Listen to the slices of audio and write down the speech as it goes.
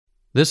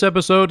This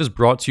episode is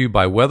brought to you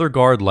by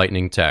WeatherGuard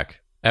Lightning Tech.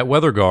 At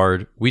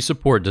WeatherGuard, we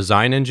support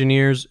design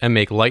engineers and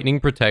make lightning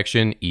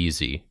protection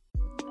easy.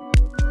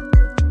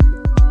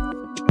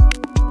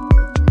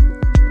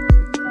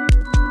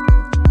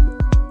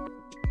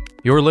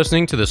 You're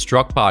listening to the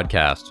Struck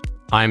Podcast.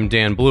 I'm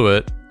Dan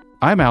Blewett.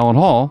 I'm Alan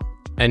Hall.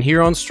 And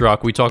here on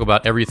Struck, we talk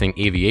about everything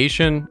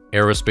aviation,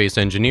 aerospace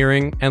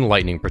engineering, and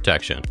lightning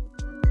protection.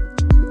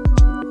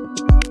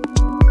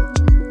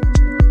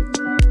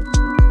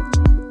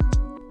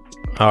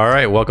 All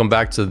right, welcome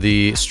back to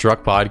the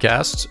Struck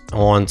Podcast.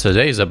 On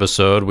today's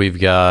episode,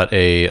 we've got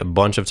a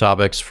bunch of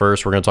topics.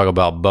 First, we're going to talk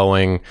about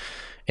Boeing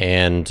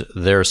and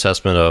their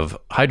assessment of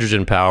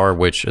hydrogen power,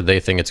 which they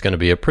think it's going to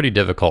be a pretty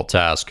difficult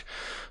task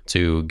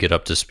to get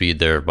up to speed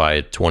there by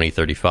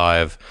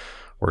 2035.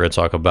 We're going to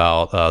talk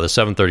about the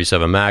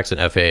 737 MAX.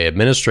 An FAA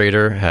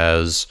administrator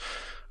has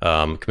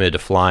committed to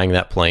flying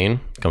that plane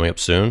coming up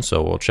soon,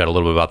 so we'll chat a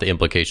little bit about the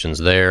implications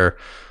there.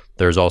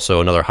 There's also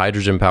another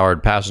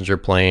hydrogen-powered passenger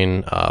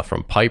plane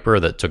from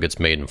Piper that took its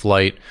maiden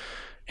flight,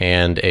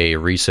 and a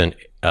recent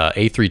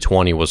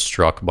A320 was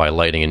struck by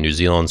lightning in New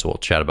Zealand, so we'll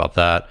chat about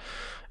that.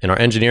 In our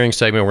engineering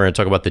segment, we're going to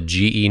talk about the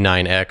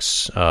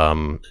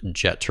GE9X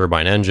jet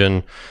turbine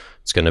engine.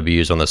 It's going to be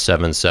used on the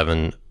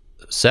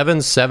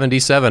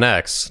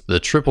 777X, the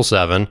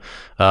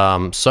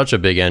 777. Such a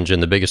big engine,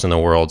 the biggest in the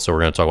world, so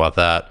we're going to talk about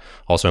that.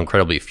 Also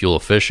incredibly fuel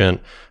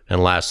efficient.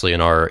 And lastly,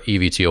 in our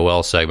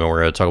EVTOL segment, we're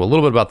going to talk a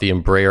little bit about the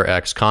Embraer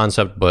X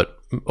concept, but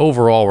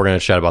overall, we're going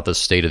to chat about the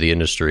state of the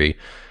industry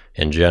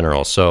in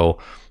general. So,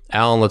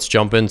 Alan, let's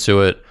jump into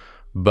it.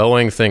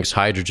 Boeing thinks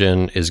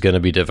hydrogen is going to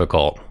be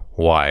difficult.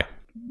 Why?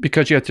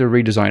 Because you have to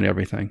redesign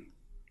everything.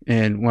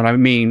 And when I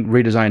mean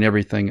redesign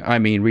everything, I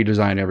mean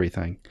redesign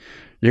everything.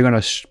 You're going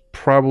to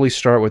probably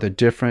start with a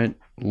different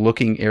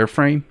looking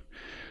airframe.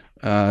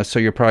 So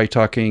you're probably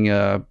talking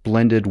a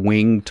blended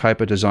wing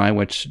type of design,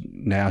 which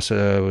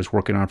NASA was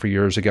working on for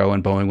years ago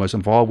and Boeing was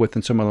involved with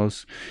in some of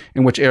those,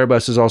 in which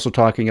Airbus is also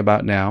talking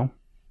about now.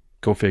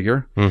 Go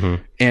figure.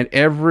 Mm-hmm. And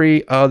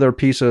every other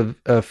piece of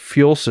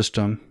fuel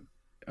system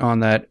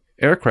on that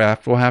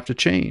aircraft will have to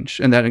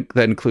change. And that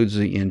includes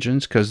the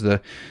engines because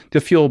the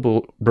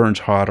fuel burns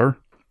hotter.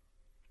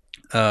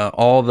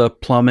 All the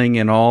plumbing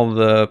and all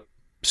the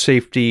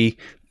safety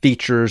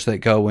features that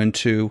go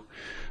into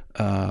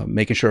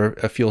making sure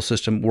a fuel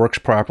system works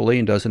properly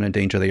and doesn't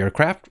endanger the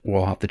aircraft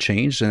will have to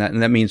change.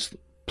 And that means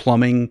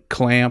plumbing,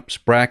 clamps,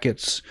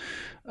 brackets,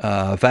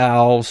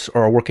 valves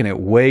are working at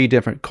way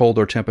different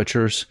colder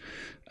temperatures.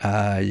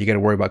 You got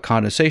to worry about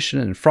condensation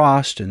and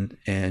frost and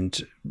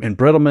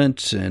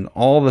embrittlement and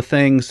all the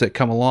things that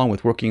come along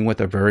with working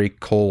with a very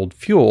cold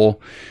fuel.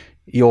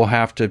 You'll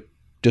have to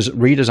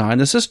redesign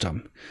the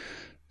system.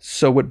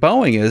 So what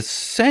Boeing is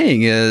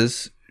saying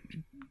is,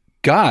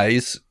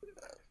 guys,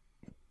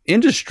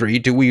 industry,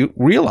 do we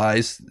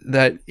realize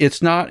that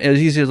it's not as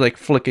easy as like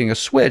flicking a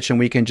switch and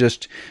we can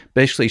just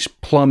basically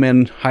plumb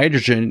in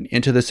hydrogen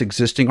into this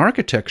existing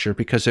architecture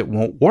because it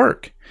won't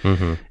work.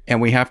 Mm-hmm. And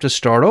we have to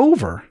start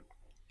over.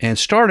 And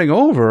starting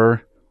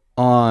over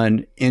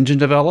on engine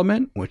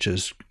development, which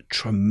is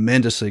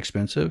tremendously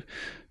expensive,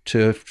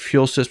 to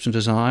fuel system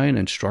design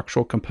and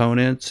structural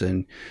components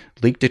and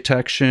leak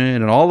detection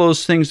and all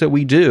those things that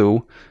we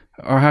do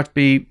have to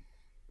be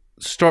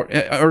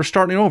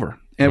starting over.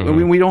 And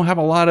mm-hmm. we don't have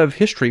a lot of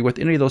history with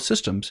any of those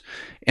systems.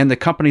 And the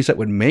companies that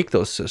would make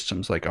those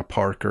systems, like a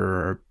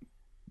Parker,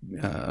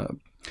 or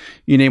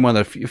you name one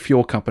of the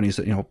fuel companies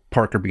that,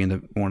 Parker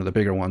being one of the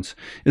bigger ones,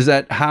 is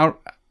that how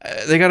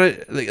they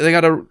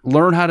gotta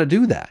learn how to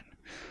do that.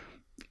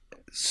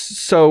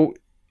 So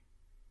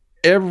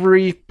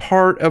every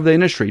part of the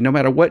industry, no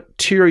matter what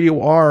tier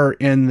you are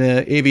in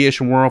the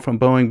aviation world, from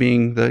Boeing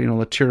being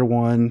the tier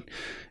one,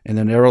 and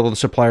then all the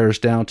suppliers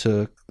down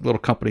to little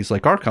companies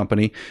like our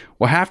company,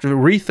 will have to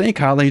rethink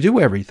how they do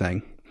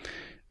everything.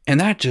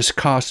 And that just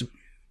costs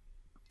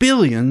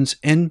billions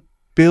and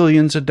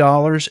billions of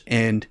dollars,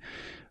 and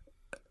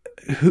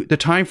the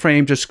time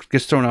frame just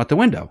gets thrown out the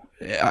window.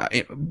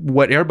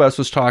 What Airbus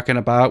was talking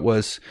about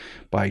was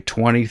by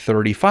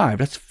 2035.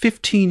 That's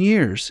 15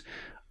 years.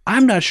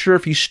 I'm not sure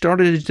if you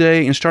started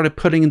today and started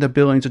putting in the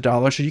billions of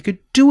dollars, you could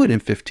do it in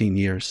 15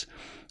 years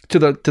to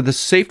the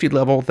safety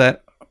level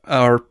that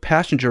our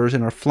passengers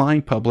and our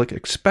flying public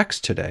expects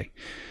today.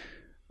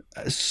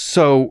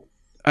 So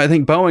I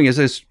think Boeing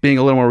is being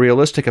a little more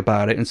realistic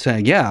about it and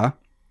saying, yeah,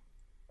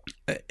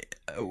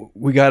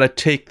 we got to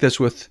take this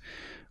with,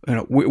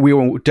 we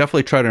will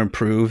definitely try to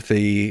improve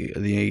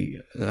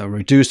the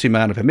reduce the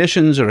amount of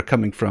emissions that are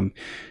coming from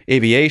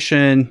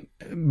aviation.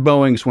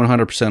 Boeing's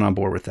 100% on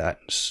board with that.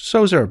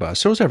 So is Airbus.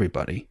 So is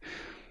everybody.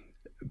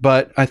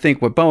 But I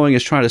think what Boeing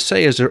is trying to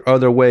say is there are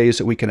other ways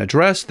that we can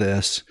address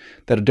this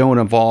that don't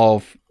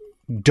involve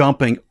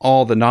dumping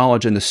all the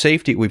knowledge and the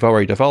safety we've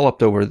already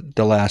developed over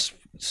the last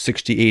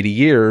 60, 80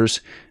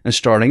 years and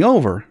starting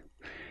over.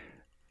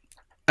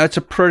 That's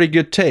a pretty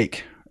good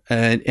take.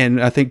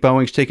 And I think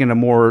Boeing's taking a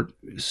more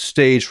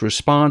staged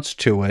response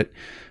to it.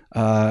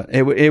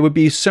 It would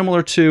be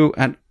similar to,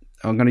 and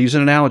I'm going to use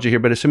an analogy here,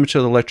 but it's similar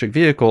to the electric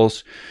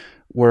vehicles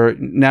where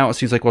now it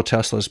seems like, well,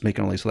 Tesla's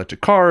making all these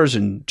electric cars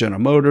and General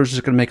Motors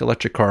is going to make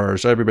electric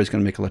cars. Everybody's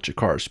going to make electric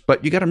cars.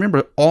 But you got to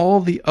remember all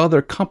the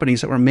other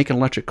companies that were making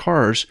electric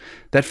cars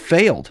that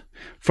failed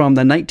from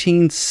the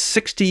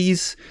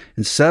 1960s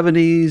and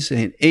 70s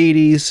and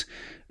 80s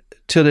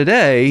to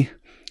today.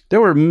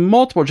 There were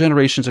multiple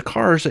generations of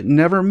cars that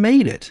never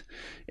made it.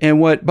 And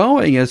what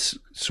Boeing is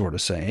sort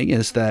of saying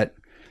is that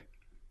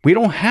we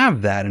don't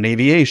have that in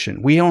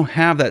aviation. We don't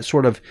have that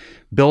sort of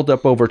build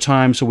up over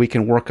time so we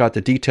can work out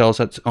the details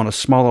that's on a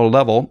smaller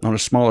level, on a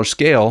smaller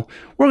scale.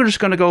 We're just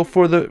going to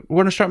we're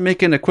going to start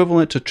making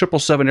equivalent to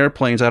 777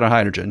 airplanes out of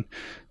hydrogen.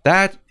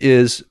 That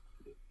is,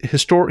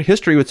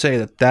 history would say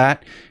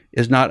that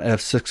is not a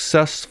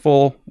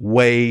successful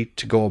way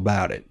to go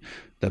about it.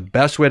 The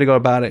best way to go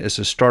about it is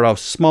to start off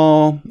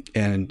small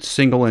and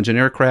single engine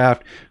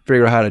aircraft,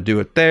 figure out how to do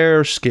it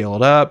there, scale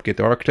it up, get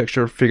the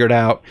architecture figured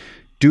out,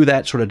 do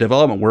that sort of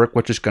development work,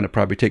 which is going to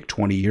probably take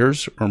 20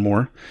 years or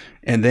more,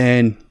 and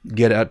then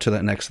get out to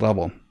that next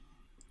level.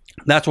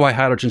 That's why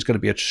hydrogen is going to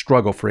be a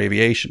struggle for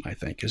aviation, I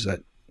think, is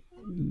that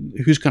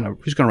who's going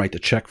to write the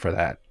check for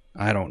that?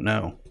 I don't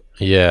know.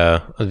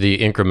 Yeah, the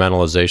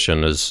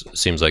incrementalization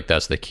seems like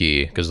that's the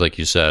key, because like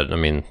you said, I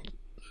mean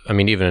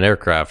even an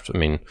aircraft,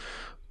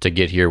 to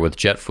get here with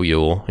jet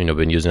fuel,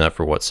 been using that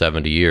for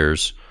 70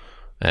 years.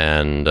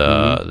 And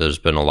there's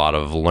been a lot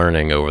of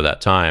learning over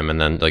that time. And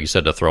then, like you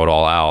said, to throw it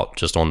all out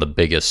just on the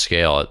biggest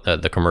scale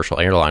at the commercial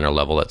airliner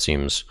level, that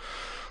seems,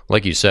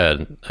 like you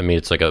said,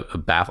 it's like a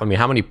baffle.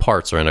 How many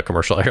parts are in a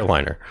commercial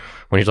airliner?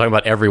 When you're talking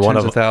about every one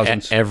of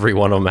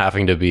them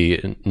having to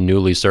be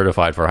newly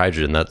certified for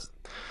hydrogen, that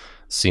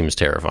seems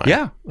terrifying.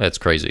 Yeah. That's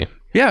crazy.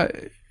 Yeah,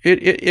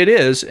 it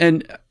is.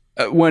 And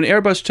when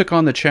Airbus took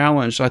on the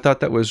challenge, I thought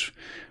that was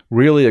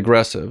really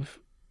aggressive.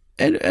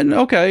 And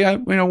okay,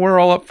 we're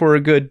all up for a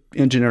good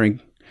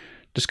engineering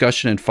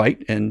discussion and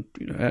fight. And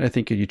I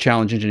think you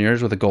challenge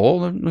engineers with a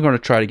goal, and we're going to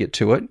try to get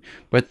to it.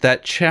 But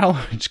that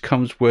challenge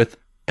comes with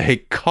a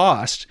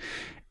cost,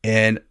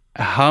 and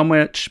how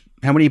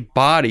many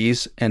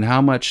bodies and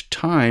how much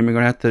time you're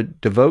going to have to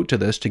devote to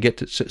this to get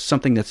to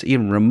something that's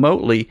even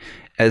remotely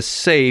as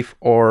safe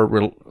or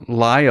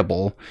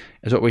reliable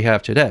as what we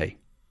have today.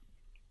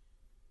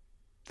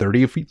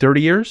 30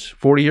 years,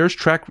 40 years,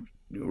 track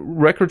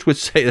records would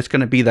say it's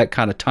going to be that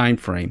kind of time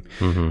frame.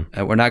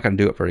 Mm-hmm. We're not going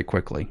to do it very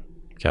quickly.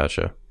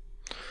 Gotcha.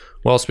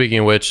 Well, speaking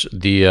of which,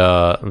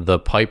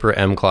 the Piper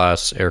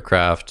M-class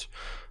aircraft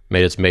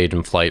made its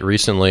maiden flight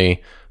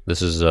recently.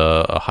 This is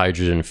a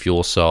hydrogen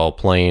fuel cell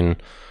plane.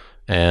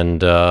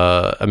 And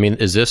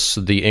is this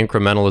the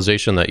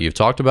incrementalization that you've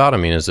talked about?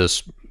 Is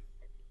this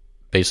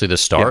basically the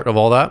start of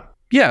all that?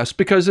 Yes,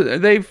 because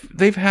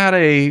they've had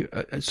a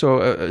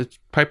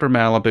Piper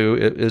Malibu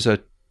is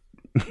a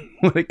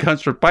when it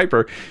comes from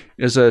Piper,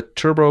 is a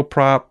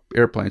turboprop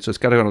airplane. So it's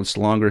got this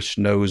longer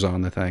nose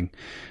on the thing.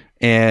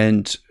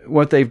 And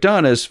what they've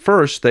done is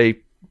first they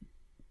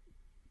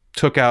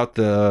took out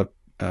the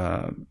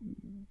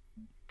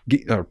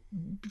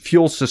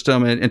fuel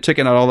system and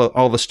taken out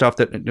all the stuff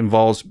that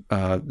involves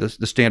the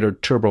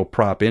standard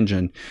turboprop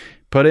engine,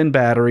 put in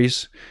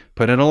batteries,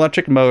 put in an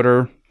electric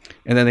motor,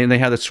 and then they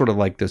had this sort of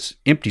like this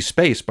empty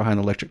space behind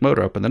the electric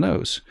motor up in the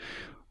nose.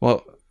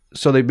 Well,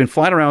 so they've been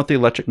flying around with the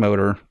electric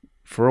motor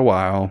for a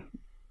while,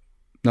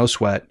 no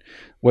sweat.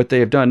 What they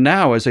have done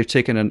now is they've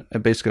taken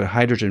basically a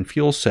hydrogen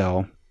fuel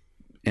cell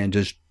and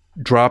just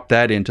dropped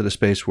that into the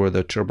space where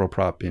the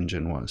turboprop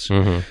engine was.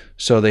 Mm-hmm.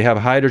 So they have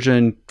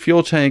hydrogen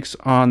fuel tanks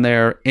on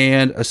there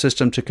and a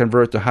system to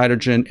convert the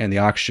hydrogen and the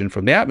oxygen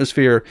from the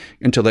atmosphere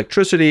into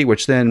electricity,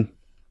 which then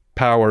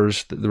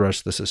powers the rest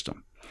of the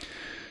system.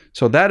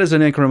 So that is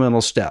an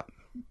incremental step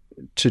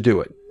to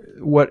do it.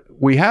 What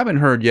we haven't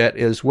heard yet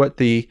is what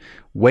the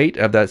weight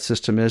of that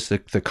system is, the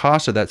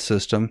cost of that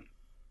system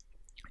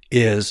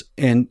is,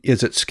 and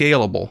is it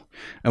scalable?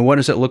 And what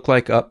does it look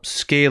like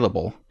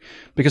scalable?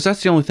 Because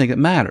that's the only thing that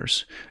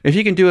matters. If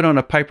you can do it on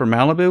a Piper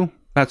Malibu,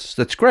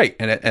 that's great.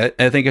 And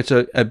I think it's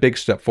a big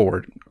step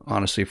forward,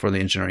 honestly, for the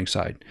engineering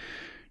side.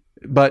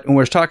 But when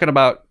we're talking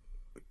about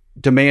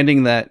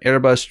demanding that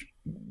Airbus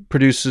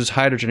produces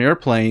hydrogen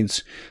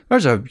airplanes,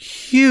 there's a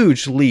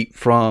huge leap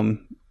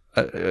from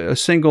a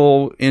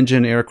single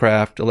engine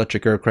aircraft,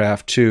 electric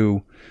aircraft,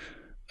 to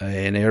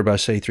an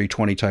Airbus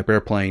A320 type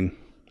airplane.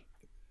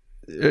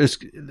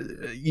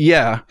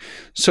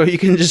 So you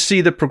can just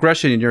see the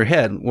progression in your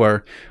head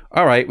where,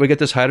 all right, we get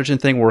this hydrogen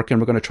thing working.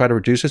 We're going to try to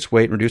reduce its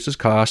weight, reduce its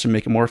cost, and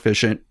make it more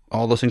efficient.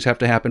 All those things have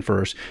to happen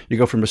first. You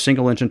go from a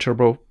single engine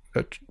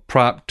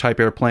turboprop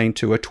type airplane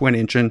to a twin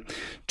engine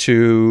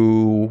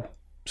to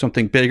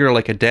something bigger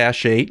like a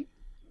Dash 8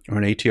 or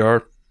an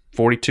ATR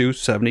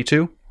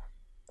 4272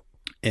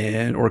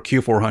 or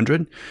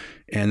Q400.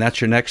 And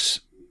that's your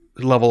next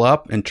level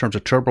up in terms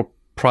of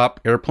turboprop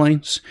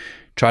airplanes.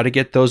 Try to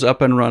get those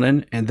up and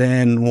running, and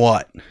then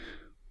what?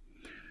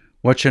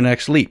 What's your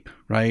next leap,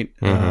 right?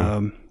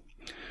 Mm-hmm.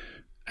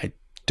 I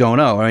don't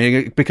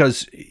know.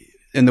 Because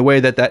in the way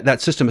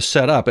that system is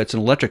set up, it's an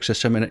electric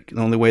system, and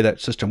the only way that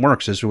system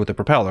works is with a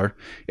propeller.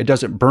 It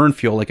doesn't burn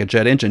fuel like a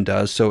jet engine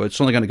does, so it's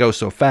only going to go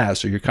so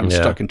fast, so you're kind of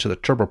stuck into the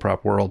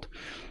turboprop world.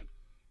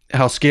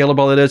 How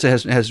scalable it is,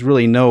 it has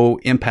really no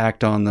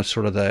impact on the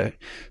sort of the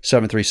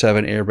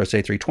 737,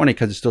 Airbus A320,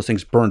 because those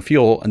things burn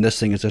fuel, and this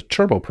thing is a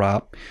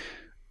turboprop.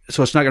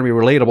 So it's not going to be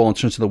relatable in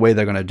terms of the way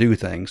they're going to do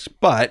things.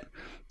 But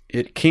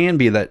it can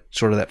be that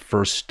sort of that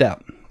first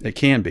step. It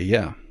can be,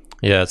 yeah.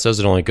 Yeah, it says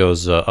it only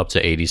goes up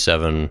to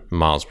 87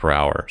 miles per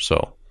hour.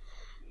 So,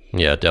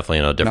 yeah, definitely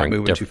in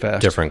a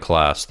different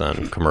class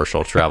than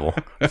commercial travel,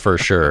 for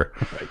sure.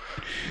 Right.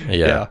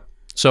 Yeah.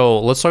 So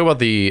let's talk about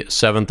the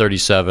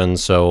 737.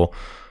 So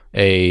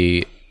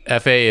a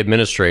FAA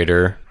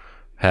administrator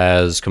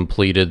has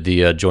completed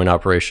the joint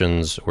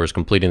operations, or is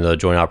completing the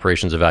Joint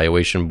Operations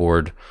Evaluation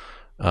Board,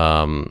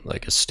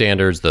 like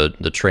standards,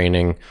 the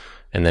training,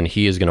 and then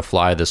he is going to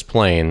fly this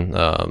plane.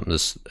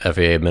 This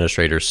FAA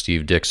administrator,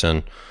 Steve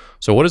Dickson.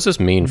 So what does this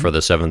mean for the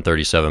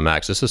 737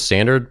 MAX? Is this a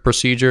standard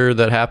procedure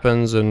that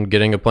happens in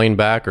getting a plane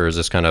back, or is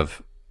this kind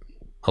of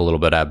a little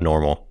bit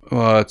abnormal?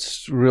 Well,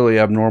 it's really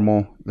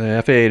abnormal.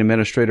 The FAA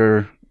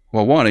administrator,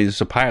 well, one,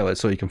 he's a pilot,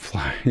 so he can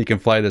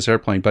fly this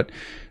airplane, but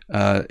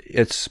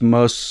it's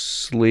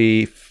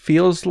mostly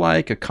feels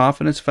like a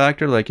confidence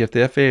factor. Like, if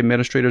the FAA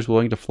administrator is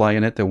willing to fly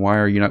in it, then why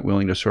are you not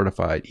willing to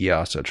certify it?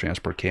 EASA,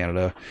 Transport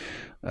Canada.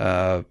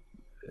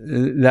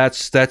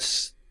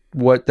 That's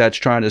what that's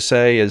trying to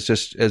say, is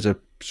just as a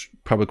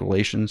public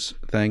relations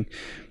thing.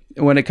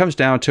 When it comes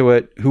down to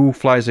it, who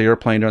flies the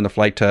airplane during the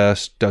flight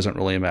test doesn't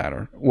really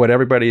matter. What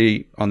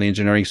everybody on the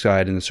engineering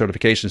side and the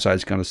certification side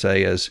is going to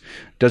say is,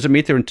 does it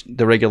meet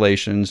the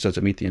regulations? Does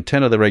it meet the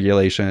intent of the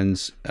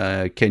regulations?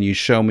 Can you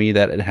show me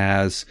that it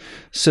has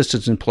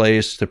systems in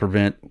place to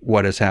prevent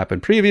what has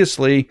happened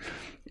previously?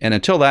 And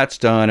until that's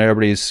done,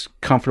 everybody's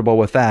comfortable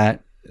with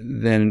that,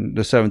 then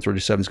the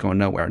 737 is going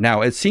nowhere.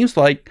 Now, it seems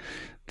like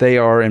they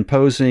are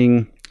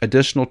imposing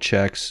additional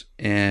checks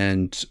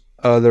and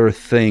other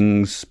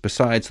things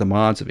besides the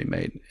mods that we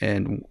made,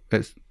 and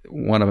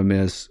one of them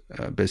is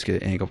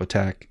basically angle of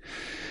attack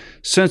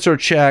sensor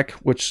check,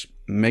 which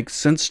makes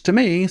sense to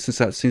me since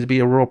that seems to be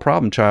a real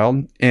problem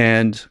child,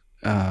 and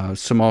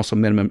some also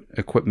minimum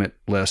equipment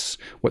lists,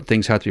 what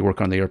things have to be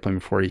worked on the airplane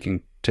before you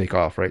can take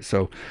off, right?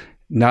 So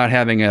not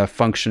having a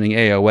functioning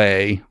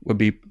AOA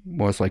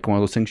was like one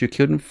of those things you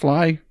couldn't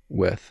fly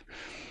with.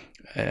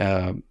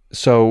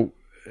 So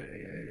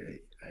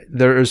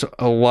there's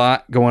a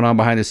lot going on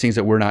behind the scenes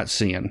that we're not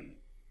seeing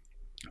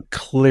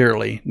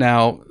clearly.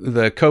 Now,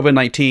 the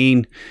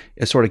COVID-19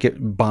 is sort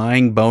of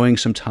buying Boeing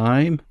some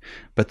time,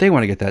 but they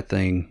want to get that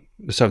thing,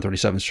 the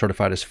 737,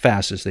 certified as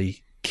fast as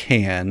they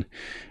can.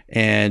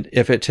 And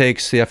if it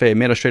takes the FAA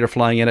administrator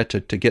flying in it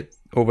to get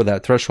over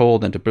that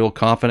threshold and to build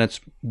confidence,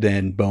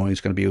 then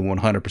Boeing's going to be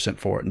 100%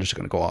 for it and just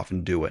going to go off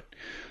and do it.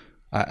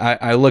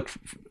 I'm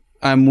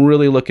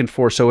looking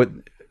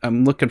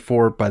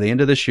for by the end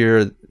of this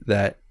year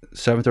that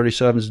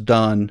 737's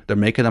done. They're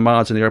making the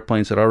mods in the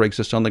airplanes that already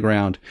exist on the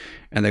ground,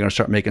 and they're going to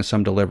start making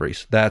some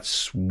deliveries.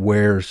 That's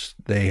where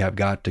they have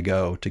got to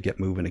go to get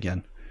moving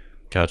again.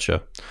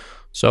 Gotcha.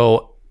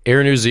 So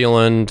Air New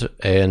Zealand,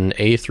 an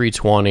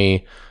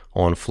A320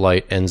 on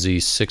flight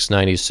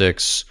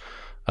NZ696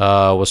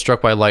 was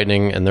struck by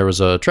lightning, and there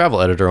was a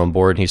travel editor on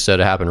board, and he said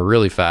it happened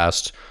really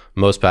fast.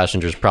 Most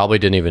passengers probably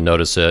didn't even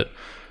notice it.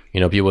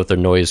 People with their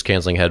noise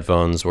canceling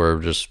headphones were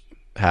just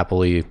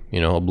happily,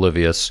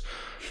 oblivious.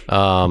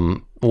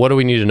 What do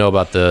we need to know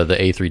about the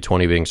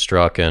A320 being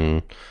struck,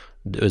 and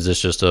is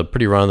this just a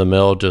pretty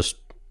run-of-the-mill just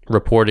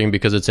reporting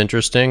because it's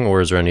interesting, or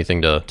is there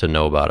anything to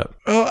know about it?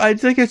 Oh, I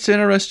think it's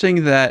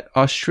interesting that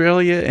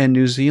Australia and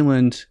New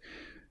Zealand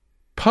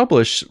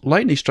publish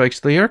lightning strikes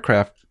to the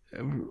aircraft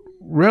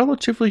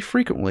relatively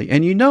frequently,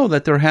 and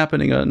that they're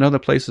happening in other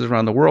places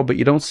around the world, but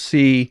you don't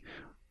see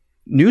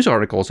news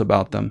articles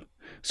about them.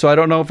 So I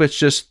don't know if it's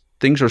just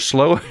things are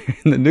slow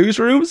in the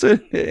newsrooms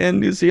in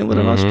New Zealand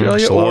and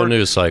Australia, slow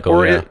news cycle.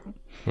 Or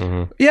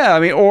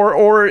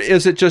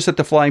is it just that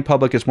the flying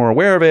public is more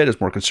aware of it, is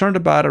more concerned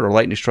about it, or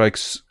lightning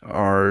strikes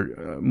are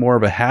more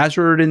of a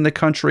hazard in the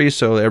country,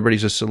 so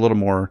everybody's just a little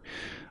more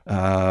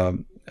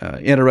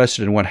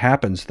interested in what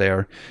happens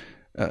there.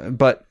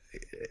 But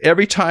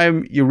every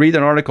time you read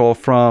an article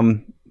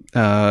from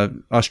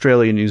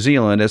Australia and New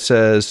Zealand, it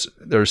says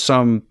there's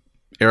some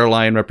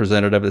airline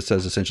representative that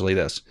says essentially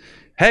this: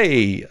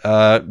 hey,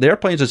 the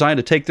airplane's designed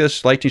to take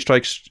this. Lightning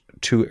strikes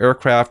to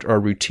aircraft are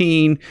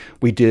routine.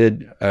 We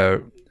did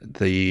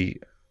the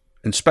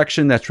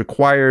inspection that's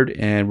required,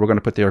 and we're going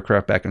to put the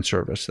aircraft back in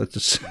service. That's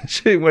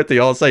essentially what they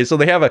all say. So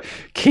they have a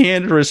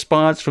canned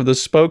response from the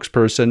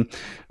spokesperson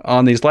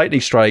on these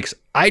lightning strikes.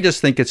 I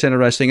just think it's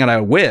interesting, and I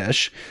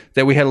wish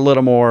that we had a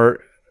little more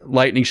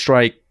lightning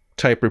strike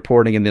type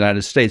reporting in the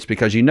United States,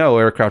 because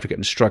aircraft are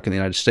getting struck in the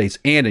United States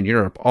and in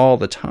Europe all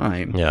the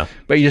time. Yeah.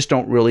 But you just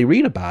don't really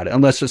read about it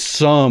unless it's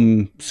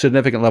some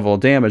significant level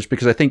of damage,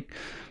 because I think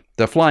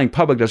the flying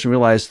public doesn't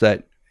realize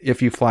that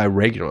if you fly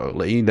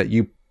regularly, that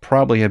you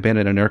probably have been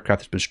in an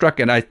aircraft that's been struck.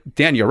 And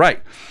Dan, you're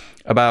right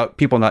about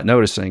people not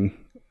noticing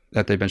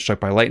that they've been struck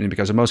by lightning,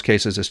 because in most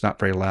cases it's not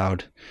very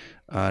loud.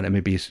 And it may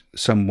be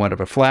somewhat of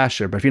a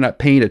flasher, but if you're not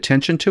paying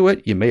attention to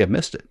it, you may have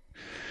missed it.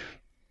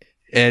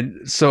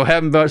 And so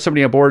having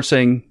somebody on board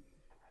saying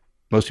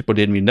most people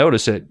didn't even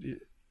notice it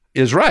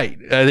is right.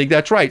 I think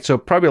that's right. So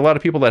probably a lot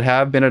of people that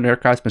have been in an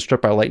aircraft that's been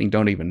struck by lightning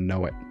don't even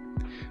know it.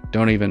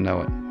 Don't even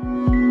know it.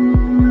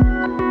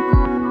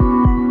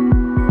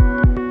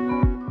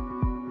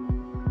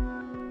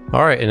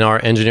 All right, in our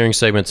engineering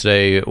segment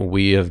today,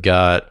 we have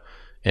got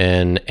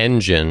an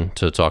engine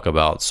to talk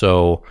about.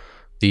 So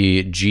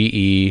the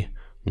GE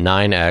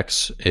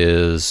 9X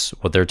is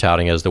what they're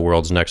touting as the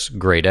world's next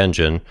great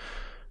engine.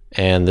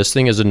 And this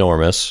thing is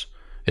enormous.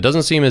 It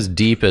doesn't seem as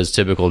deep as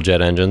typical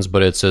jet engines,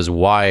 but it's as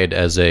wide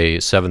as a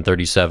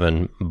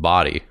 737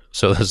 body.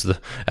 So that's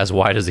as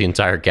wide as the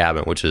entire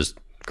cabin, which is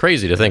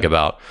crazy to think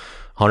about.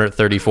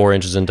 134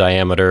 inches in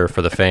diameter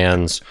for the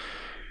fans.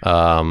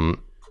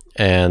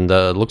 And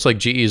looks like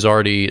GE's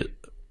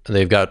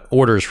they've got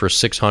orders for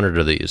 600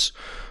 of these.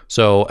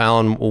 So,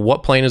 Alan,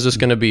 what plane is this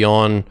going to be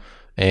on,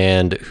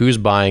 and who's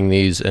buying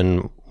these,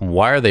 and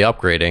why are they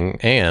upgrading,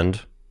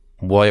 and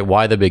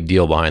why the big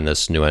deal behind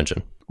this new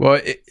engine? Well,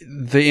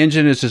 the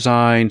engine is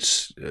designed,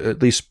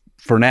 at least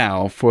for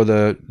now, for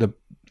the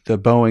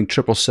Boeing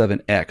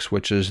 777X,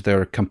 which is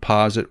their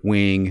composite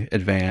wing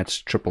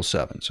advanced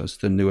 777. So it's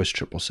the newest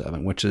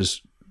 777, which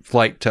is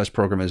flight test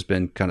program has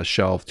been kind of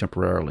shelved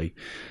temporarily.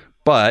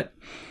 But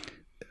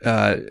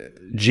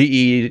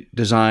GE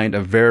designed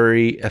a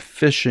very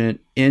efficient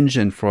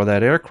engine for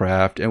that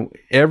aircraft, and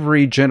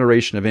every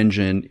generation of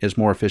engine is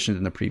more efficient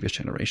than the previous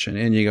generation.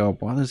 And you go,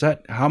 well,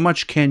 how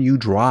much can you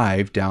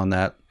drive down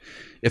that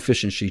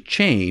efficiency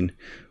chain?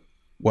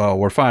 Well,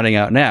 we're finding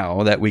out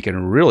now that we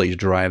can really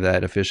drive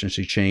that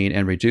efficiency chain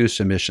and reduce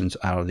emissions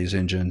out of these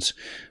engines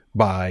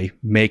by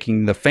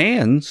making the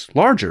fans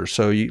larger.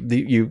 So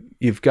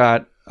you've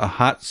got a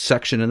hot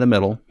section in the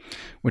middle,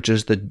 which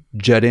is the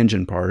jet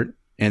engine part,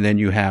 and then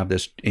you have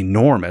this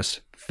enormous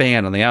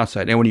fan on the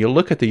outside. And when you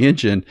look at the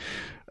engine,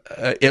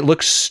 it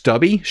looks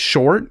stubby,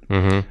 short,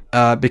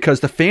 because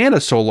the fan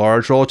is so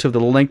large relative to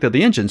the length of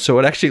the engine. So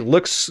it actually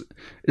looks,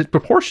 its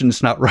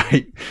proportion's not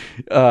right.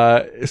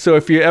 So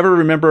if you ever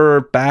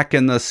remember back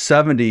in the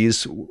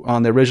 70s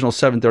on the original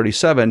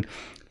 737,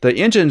 the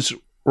engines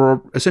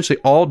were essentially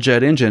all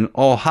jet engine,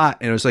 all hot,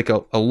 and it was like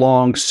a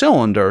long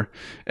cylinder.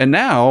 And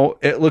now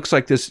it looks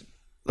like this,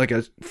 like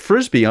a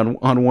frisbee on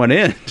one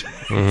end.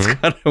 It's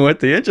kind of what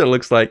the engine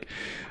looks like.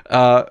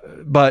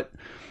 But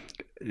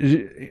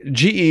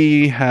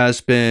GE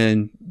has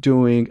been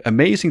doing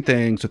amazing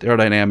things with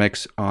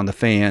aerodynamics on the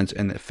fans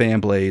and the fan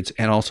blades,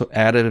 and also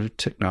additive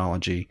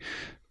technology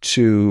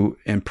to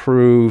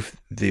improve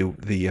the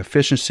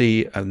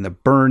efficiency and the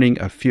burning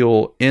of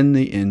fuel in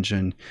the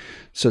engine,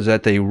 so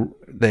that they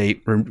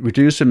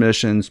reduce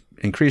emissions,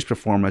 increase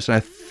performance. And I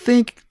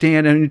think,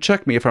 Dan, and you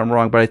check me if I'm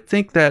wrong, but I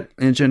think that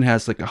engine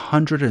has like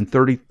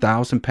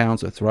 130,000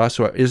 pounds of thrust.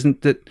 So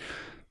isn't it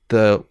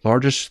the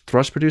largest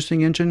thrust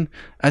producing engine?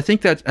 I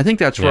think that's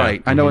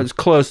right. I know it's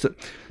close. The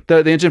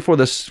engine for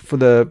the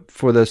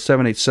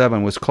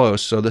 787 was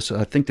close. So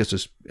I think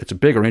it's a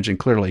bigger engine,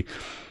 clearly.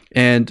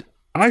 And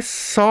I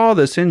saw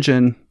this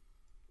engine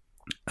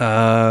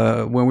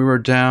when we were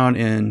down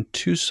in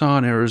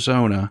Tucson,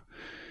 Arizona.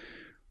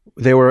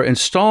 They were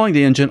installing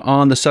the engine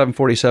on the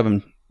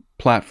 747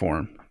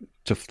 platform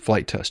to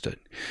flight test it.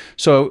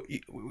 So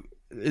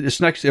it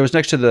was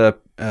next to the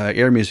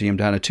Air Museum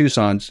down at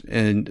Tucson,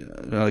 and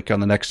like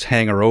on the next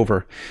hangar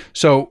over.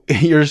 So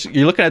you're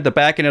looking at the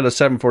back end of the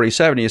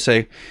 747, and you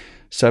say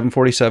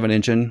 747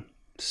 engine,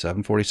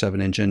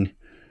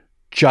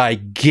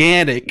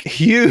 gigantic,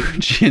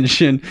 huge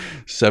engine,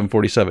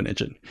 747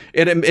 engine.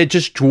 It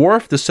just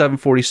dwarfed the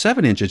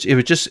 747 engines.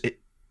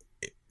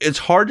 It's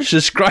hard to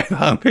describe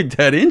how big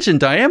that engine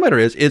diameter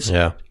is. It's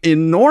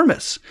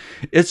enormous.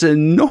 It's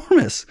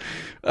enormous.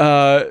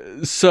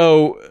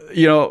 So,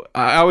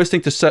 I always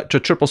think the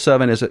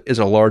 777 is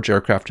a large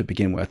aircraft to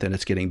begin with, and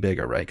it's getting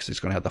bigger, right? Because it's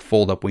going to have the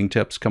fold-up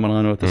wingtips coming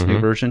on with this new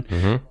version.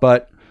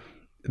 But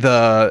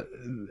when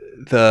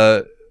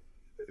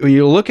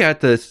you look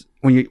at this,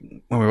 when we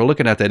were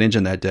looking at that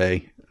engine that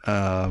day,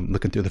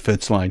 looking through the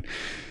fence line,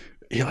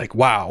 you're like,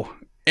 wow.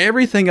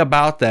 Everything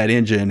about that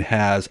engine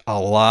has a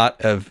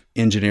lot of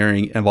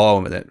engineering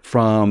involvement in it,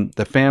 from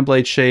the fan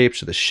blade shapes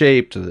to the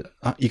shape to the.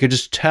 You could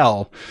just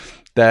tell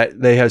that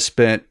they have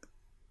spent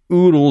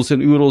oodles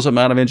and oodles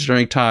amount of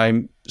engineering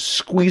time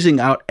squeezing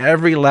out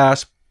every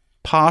last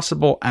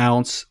possible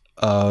ounce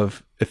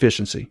of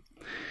efficiency.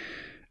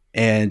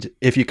 And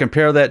if you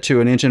compare that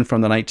to a jet engine from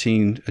the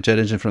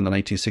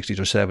 1960s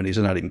or 70s,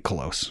 they're not even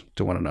close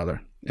to one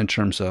another in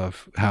terms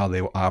of how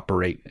they will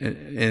operate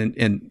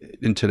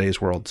in today's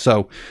world.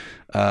 So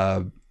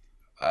when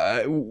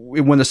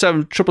the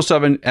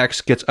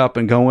 777X gets up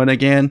and going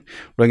again,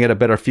 we're gonna get a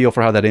better feel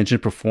for how that engine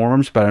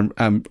performs. But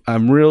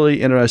I'm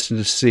really interested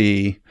to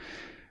see,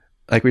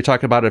 like we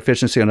talked about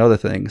efficiency and other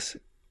things,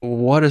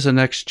 what does the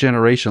next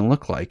generation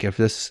look like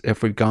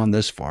if we've gone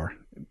this far?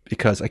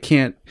 because I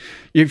can't.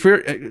 If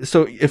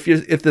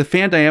the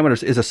fan diameter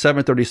is a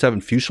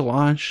 737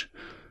 fuselage,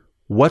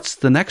 what's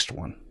the next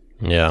one?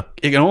 Yeah,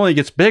 it only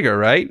gets bigger,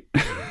 right?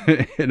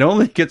 It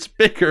only gets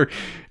bigger,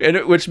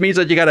 which means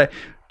that you got to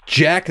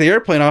jack the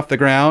airplane off the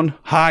ground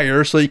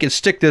higher so you can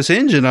stick this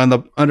engine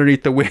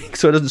underneath the wing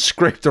so it doesn't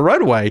scrape the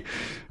runway.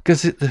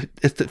 Because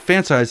it's the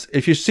fan size.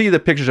 If you see the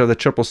pictures of the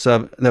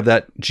 777 of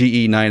that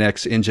GE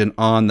 9X engine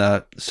on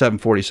the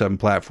 747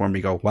 platform,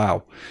 you go,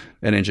 "Wow,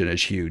 that engine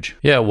is huge."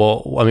 Yeah.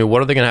 Well, I mean,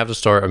 what are they going to have to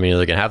start? I mean, are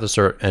they going to have to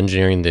start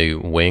engineering the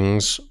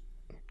wings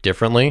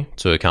differently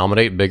to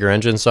accommodate bigger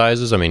engine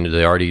sizes? I mean, are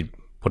they already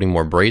putting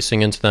more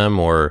bracing into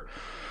them, or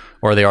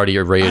are they already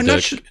ready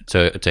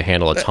to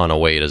handle a ton of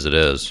weight as it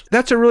is?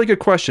 That's a really good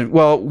question.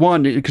 Well,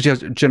 one, because you have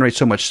to generate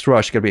so much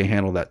thrust, you got to be able to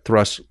handle that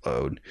thrust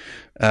load.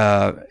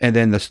 And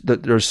then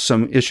there's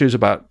some issues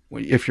about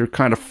if you're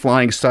kind of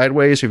flying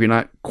sideways, if you're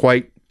not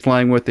quite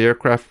flying with the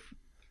aircraft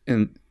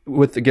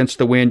against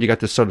the wind, you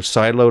got this sort of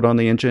side load on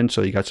the engine,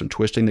 so you got some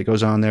twisting that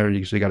goes on there.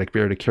 You got to be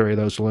able to carry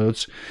those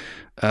loads.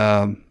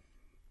 I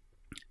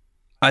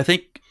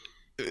think.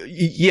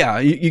 Yeah,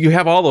 you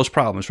have all those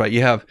problems, right?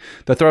 You have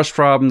the thrust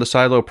problem, the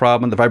side load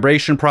problem, the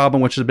vibration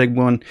problem, which is a big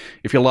one.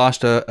 If you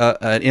lost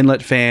an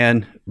inlet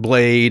fan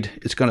blade,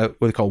 it's going to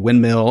what they call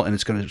windmill, and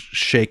it's going to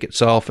shake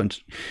itself, and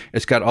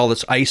it's got all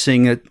this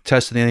icing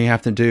testing that you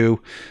have to do.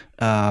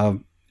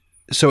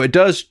 So it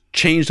does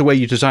change the way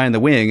you design the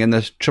wing, and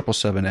the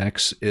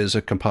 777X is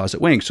a composite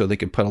wing, so they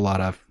can put a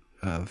lot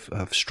of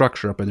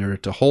structure up in there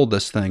to hold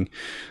this thing.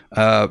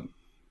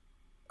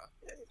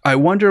 I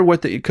wonder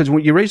because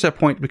when you raise that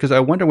point, because I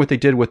wonder what they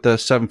did with the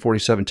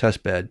 747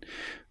 test bed,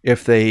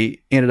 if they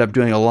ended up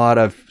doing a lot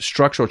of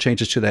structural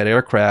changes to that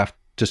aircraft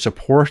to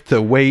support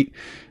the weight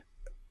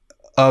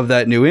of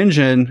that new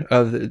engine,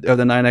 of the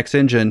 9X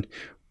engine,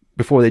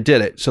 before they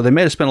did it. So they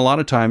may have spent a lot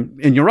of time,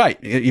 and you're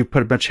right, you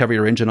put a much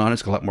heavier engine on it,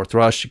 it's got a lot more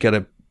thrust, you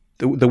get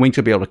the wing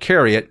to be able to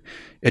carry it.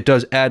 It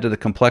does add to the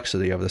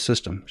complexity of the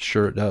system.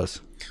 Sure it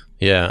does.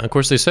 Yeah, of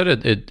course they said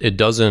it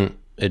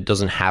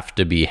doesn't have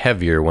to be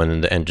heavier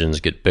when the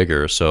engines get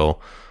bigger. So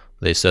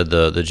they said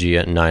the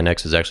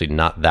GE9X is actually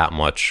not that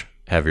much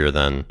heavier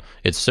than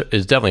it's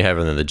definitely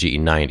heavier than the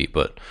GE90,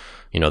 but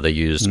they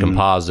used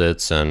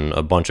composites and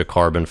a bunch of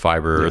carbon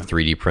fiber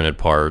 3D printed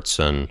parts,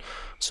 and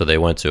so they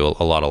went to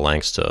a lot of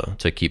lengths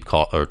to keep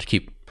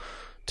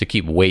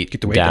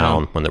weight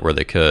down where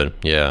they could.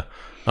 Yeah.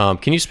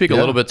 Can you speak a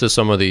little bit to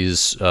some of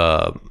these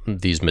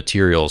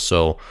materials?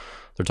 So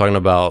they're talking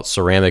about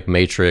ceramic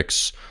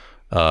matrix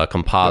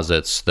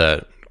composites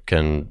that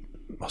can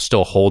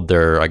still hold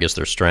their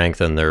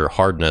strength and their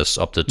hardness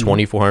up to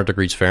 2,400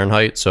 degrees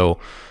Fahrenheit. So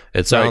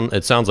it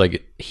sounds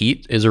like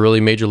heat is a really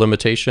major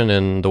limitation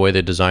in the way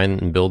they design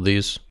and build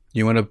these.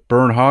 You want to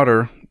burn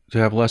hotter to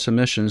have less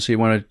emissions. So you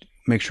want to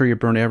make sure you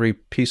burn every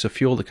piece of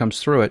fuel that comes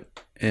through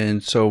it,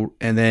 and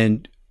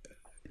then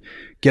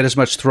get as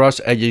much thrust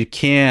as you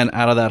can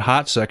out of that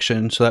hot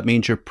section. So that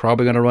means you're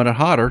probably going to run it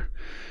hotter.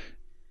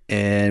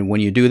 And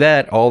when you do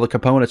that, all the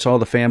components, all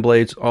the fan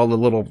blades, all the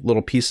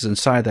little pieces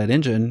inside that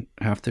engine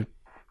have to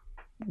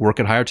work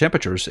at higher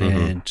temperatures. Mm-hmm.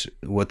 And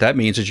what that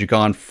means is you're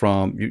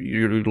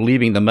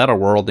leaving the metal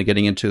world and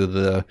getting into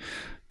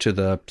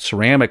the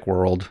ceramic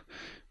world,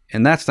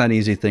 and that's not an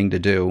easy thing to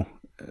do.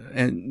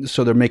 And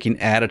so they're making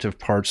additive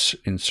parts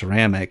in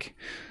ceramic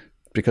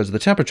because of the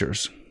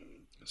temperatures.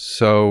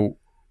 So,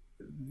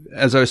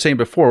 as I was saying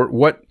before,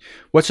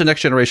 what's the next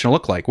generation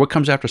look like? What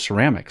comes after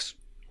ceramics?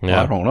 Yeah.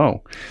 Well, I don't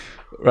know.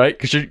 Right,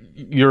 because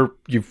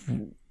you've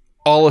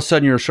all of a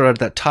sudden you're sort of at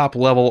that top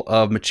level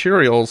of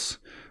materials.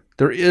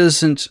 There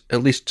isn't,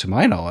 at least to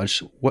my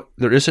knowledge,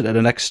 there isn't at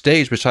the next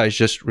stage besides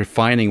just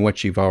refining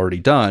what you've already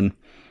done.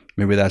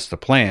 Maybe that's the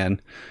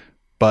plan,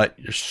 but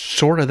you're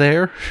sort of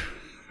there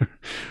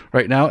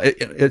right now.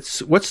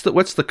 It's what's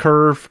the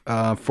curve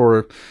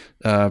for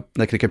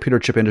like the computer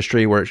chip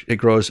industry where it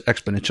grows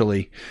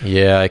exponentially?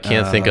 Yeah, I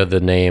can't think of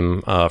the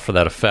name for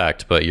that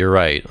effect, but you're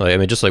right. Like, I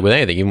mean, just like with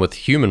anything, even with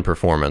human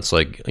performance,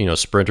 like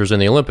sprinters in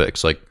the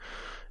Olympics, like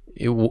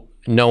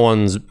no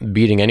one's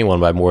beating anyone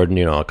by more than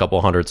a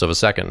couple hundredths of a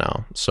second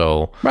now.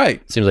 So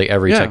it seems like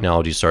every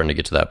technology is starting to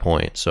get to that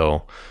point.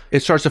 So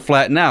it starts to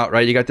flatten out,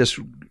 right? You got this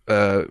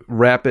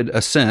rapid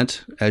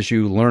ascent as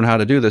you learn how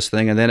to do this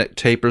thing, and then it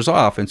tapers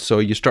off, and so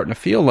you're starting to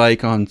feel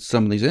like on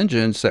some of these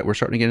engines that we're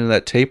starting to get into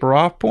that taper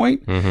off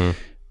point. Mm-hmm.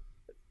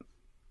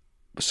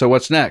 So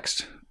what's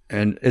next?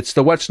 And it's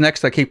the what's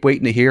next I keep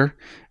waiting to hear,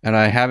 and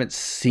I haven't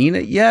seen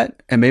it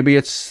yet. And maybe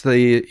it's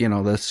the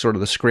the sort of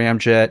the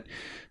scramjet,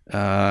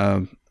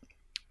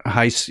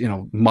 high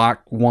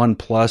Mach 1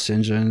 plus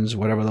engines,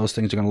 whatever those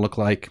things are going to look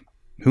like.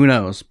 Who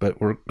knows? But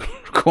we're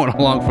going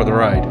along for the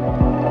ride.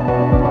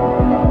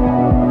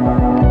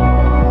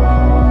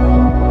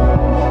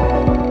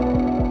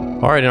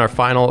 All right, in our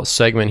final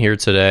segment here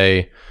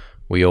today,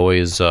 we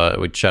always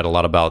we chat a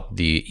lot about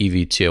the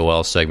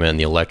eVTOL segment and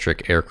the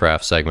electric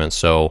aircraft segment.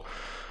 So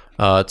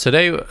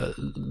today,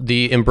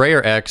 the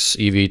Embraer X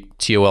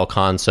eVTOL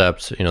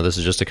concept, this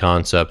is just a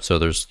concept, so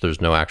there's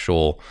no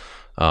actual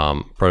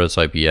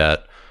prototype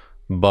yet.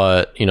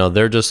 but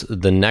they're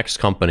just the next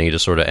company to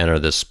sort of enter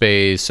this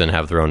space and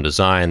have their own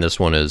design. This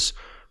one is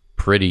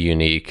pretty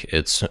unique.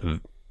 It's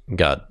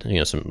got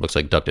some, looks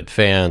like ducted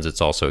fans.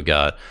 It's also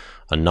got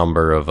a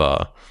number of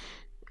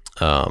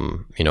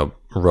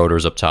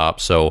rotors up top.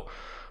 So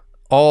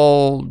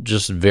all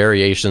just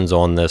variations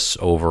on this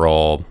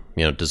overall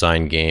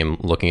design game,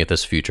 looking at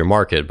this future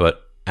market.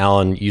 But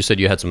Alan, you said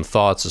you had some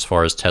thoughts as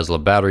far as Tesla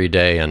Battery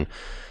Day, and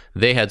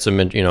they had some,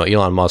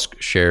 Elon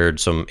Musk shared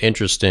some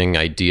interesting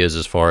ideas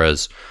as far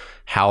as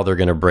how they're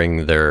going to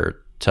bring their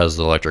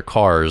Tesla electric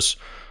cars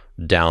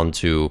down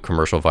to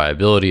commercial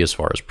viability as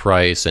far as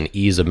price and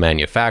ease of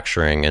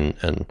manufacturing,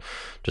 and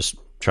just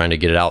trying to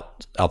get it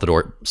out the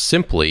door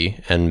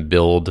simply and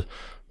build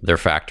their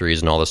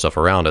factories and all the stuff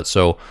around it.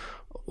 So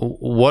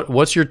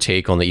what's your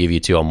take on the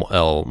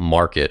eVTOL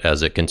market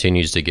as it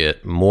continues to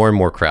get more and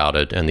more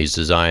crowded and these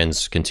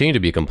designs continue to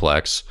be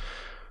complex?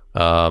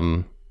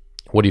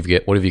 What have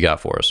you got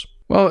for us?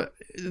 Well,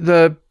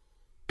 the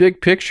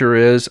big picture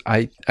is,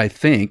 I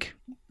think,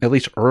 at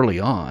least early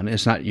on,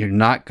 is you're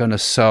not going to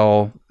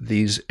sell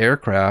these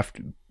aircraft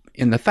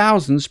in the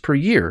thousands per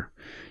year.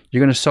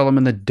 You're going to sell them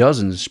in the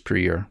dozens per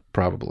year,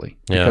 probably,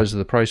 because of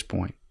the price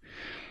point.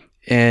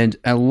 And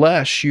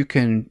unless you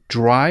can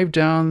drive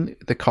down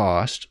the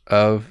cost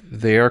of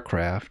the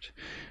aircraft,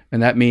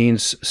 and that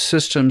means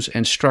systems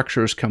and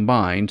structures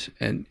combined,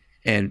 and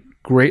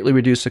greatly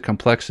reduce the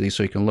complexity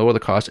so you can lower the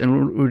cost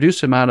and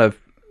reduce the amount of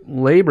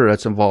labor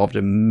that's involved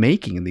in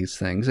making these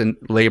things, and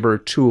labor,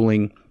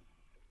 tooling,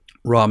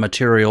 raw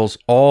materials,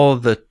 all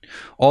the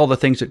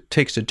things it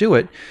takes to do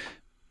it,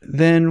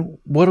 then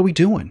what are we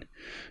doing?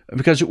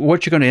 Because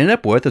what you're going to end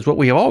up with is what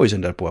we always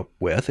end up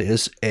with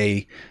is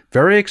a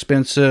very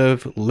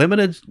expensive,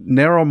 limited,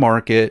 narrow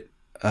market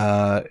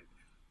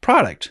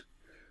product.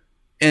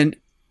 And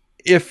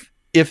if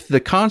the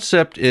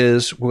concept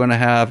is we're going to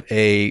have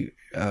a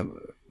air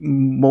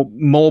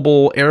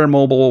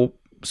mobile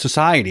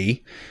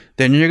society,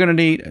 then you're going to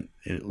need,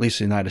 at least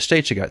in the United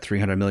States, you got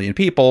 300 million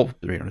people,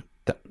 300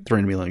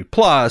 million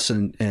plus,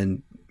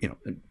 and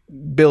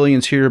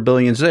billions here,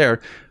 billions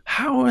there.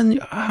 How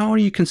are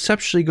you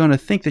conceptually going to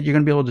think that you're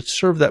going to be able to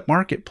serve that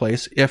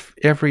marketplace if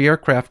every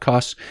aircraft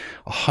costs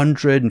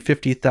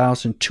 $150,000,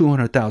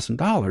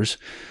 $200,000?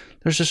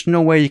 There's just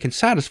no way you can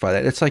satisfy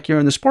that. It's like you're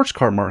in the sports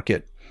car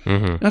market.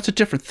 Mm-hmm. That's a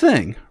different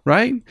thing,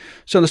 right?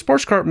 So in the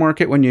sports car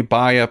market, when you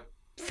buy a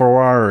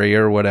Ferrari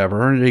or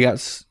whatever, you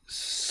got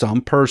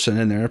some person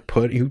in there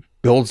who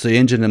builds the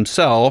engine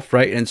himself,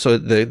 right? And so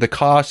the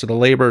cost of the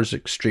labor is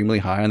extremely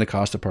high and the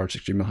cost of parts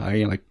is extremely high.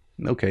 You're like,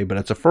 okay, but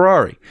it's a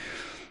Ferrari.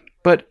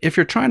 But if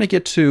you're trying to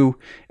get to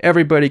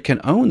everybody can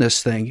own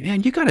this thing,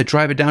 man, you got to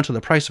drive it down to the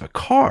price of a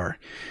car.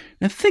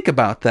 And think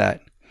about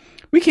that.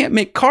 We can't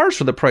make cars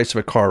for the price of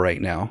a car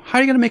right now. How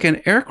are you going to make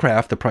an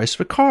aircraft the price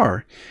of a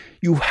car?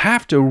 You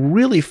have to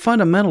really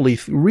fundamentally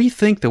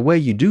rethink the way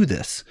you do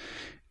this.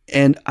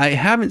 And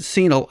I've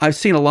seen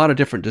a lot of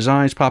different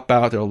designs pop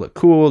out. They'll look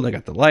cool. They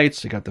got the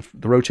lights. They got the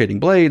rotating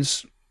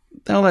blades.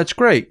 Well, that's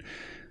great.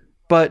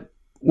 But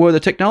where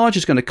the technology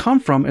is going to come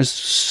from is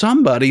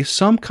some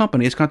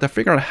company is going to have to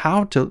figure out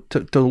how to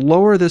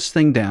lower this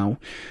thing down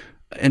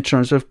in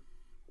terms of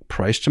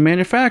price to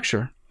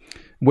manufacture,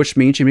 which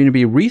means you need to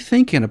be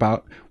rethinking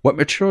about what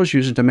materials you're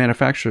using to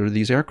manufacture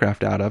these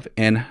aircraft out of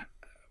and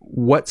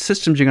what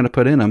systems you're going to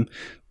put in them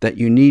that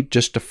you need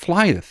just to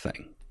fly the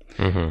thing.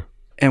 Mm-hmm.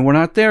 And we're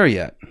not there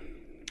yet.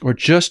 We're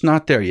just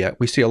not there yet.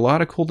 We see a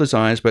lot of cool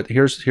designs, but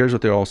here's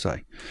what they all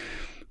say.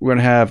 We're going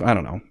to have, I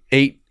don't know,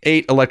 eight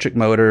electric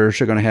motors.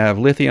 You're going to have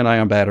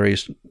lithium-ion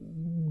batteries.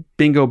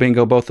 Bingo,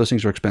 bingo. Both those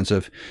things are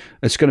expensive.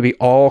 It's going to be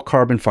all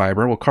carbon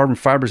fiber. Well, carbon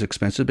fiber is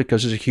expensive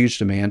because there's a huge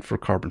demand for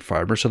carbon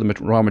fiber. So the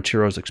raw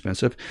material is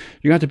expensive.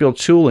 You're going to have to build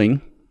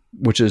tooling,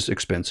 which is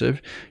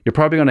expensive. You're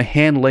probably going to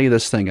hand lay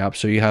this thing up.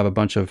 So you have a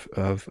bunch of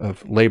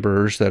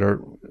laborers that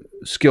are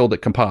skilled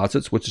at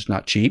composites, which is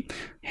not cheap.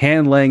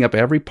 Hand laying up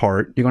every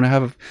part. You're going to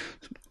have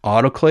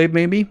autoclave,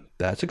 maybe.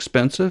 That's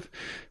expensive.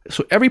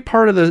 So every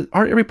part of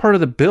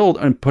the build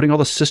and putting all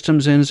the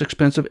systems in is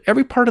expensive.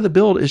 Every part of the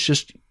build is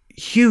just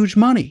huge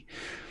money.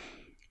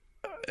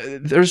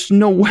 There's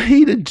no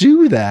way to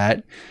do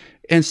that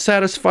and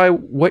satisfy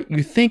what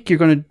you think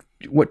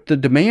what the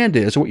demand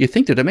is, or what you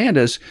think the demand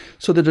is.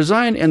 So the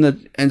design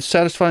and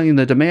satisfying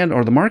the demand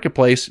or the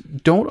marketplace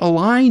don't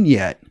align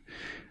yet.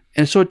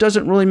 And so it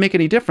doesn't really make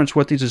any difference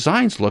what these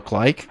designs look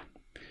like.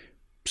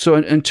 So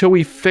until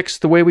we fix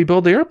the way we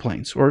build the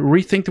airplanes or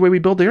rethink the way we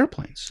build the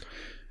airplanes.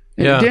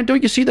 And yeah. Dan,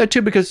 don't you see that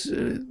too? Because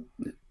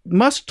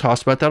Musk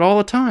talks about that all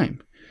the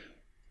time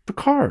for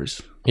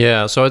cars.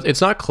 Yeah. So it's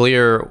not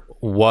clear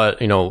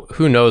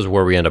who knows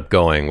where we end up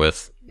going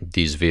with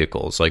these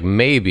vehicles. Like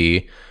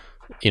maybe,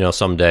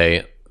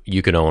 someday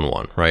you could own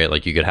one, right?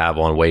 Like you could have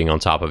one waiting on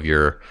top of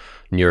your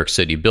New York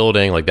City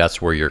building. Like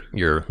that's where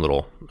your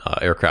little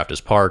aircraft is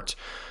parked.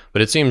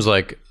 But it seems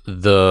like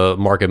the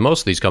market most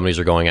of these companies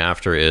are going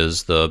after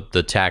is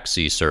the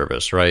taxi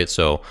service, right?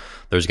 So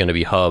there's going to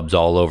be hubs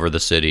all over the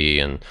city,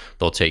 and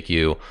they'll take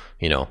you,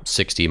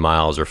 60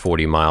 miles or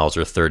 40 miles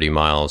or 30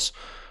 miles.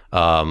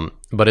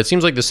 But it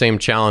seems like the same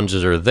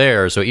challenges are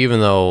there. So even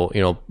though,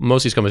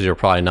 most of these companies are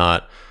probably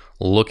not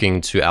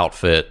looking to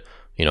outfit,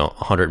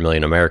 100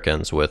 million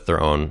Americans with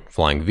their own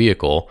flying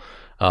vehicle,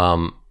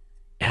 how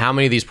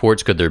many of these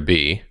ports could there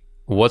be?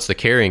 What's the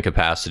carrying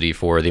capacity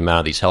for the amount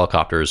of these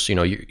helicopters?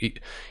 Even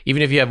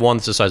if you have one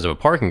that's the size of a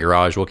parking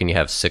garage, what can you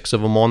have 6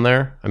 of them on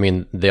there? I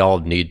mean, they all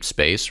need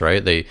space,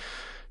 right? They're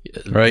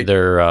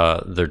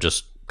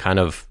just kind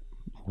of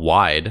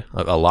wide,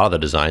 a lot of the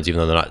designs, even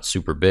though they're not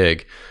super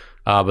big.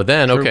 But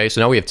then, True. Okay, so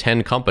now we have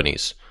 10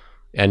 companies,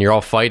 and you're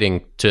all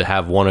fighting to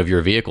have one of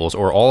your vehicles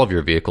or all of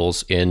your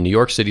vehicles in New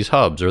York City's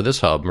hubs or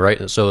this hub,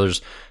 right? So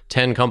there's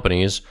 10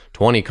 companies,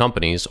 20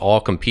 companies, all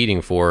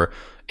competing for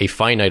a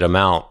finite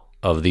amount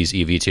of these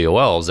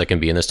eVTOLs that can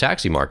be in this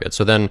taxi market.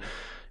 So then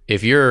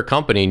if you're a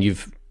company and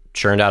you've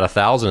churned out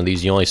 1,000 of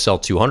these, you only sell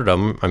 200 of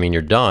them, I mean,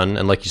 you're done.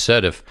 And like you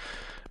said,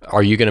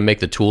 are you going to make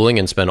the tooling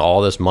and spend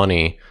all this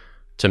money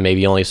to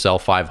maybe only sell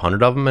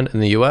 500 of them in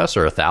the US,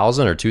 or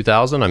 1,000 or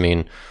 2,000? I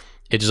mean,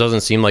 it just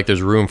doesn't seem like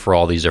there's room for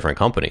all these different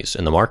companies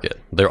in the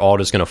market. They're all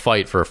just going to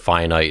fight for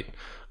a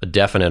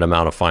definite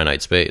amount of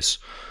finite space.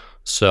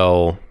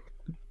 So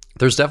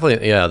there's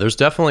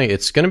definitely,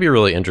 it's going to be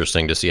really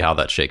interesting to see how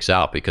that shakes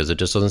out, because it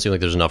just doesn't seem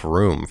like there's enough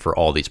room for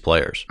all these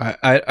players.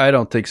 I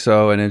don't think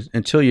so. And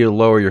until you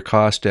lower your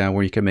cost down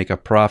where you can make a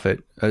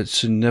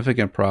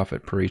significant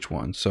profit per each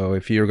one. So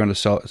if you're going to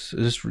sell,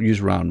 just use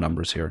round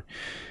numbers here.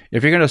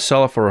 If you're going to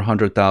sell it for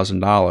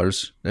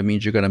 $100,000, that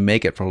means you're going to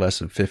make it for less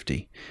than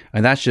 50.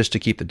 And that's just to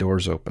keep the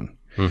doors open.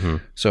 Mm-hmm.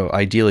 So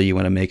ideally you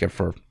want to make it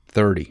for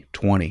 30,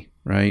 20,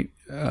 right?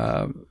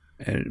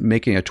 And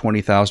making a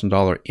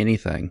 $20,000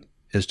 anything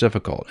is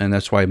difficult. And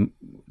that's why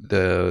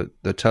the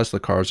Tesla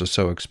cars are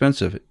so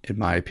expensive, in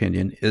my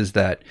opinion, is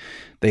that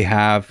they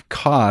have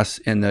costs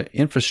in the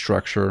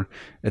infrastructure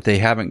that they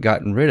haven't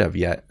gotten rid of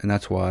yet. And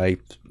that's why,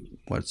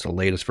 what's the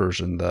latest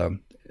version, the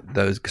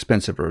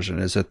expensive version?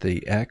 Is it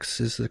the X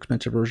is the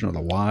expensive version, or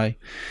the Y?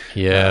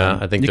 Yeah,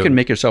 I think you can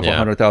make yourself a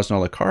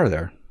 $100,000 car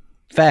there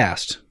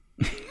fast.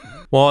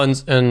 Well,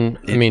 and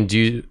I mean,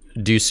 do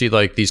you see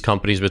like these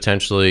companies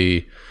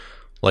potentially,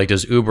 like,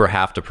 does Uber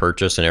have to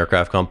purchase an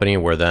aircraft company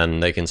where then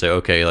they can say,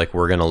 okay, like,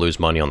 we're going to lose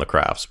money on the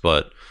crafts,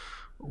 but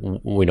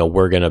we know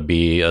we're going to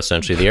be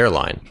essentially the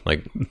airline.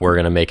 Like, we're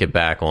going to make it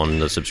back on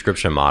the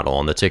subscription model,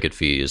 on the ticket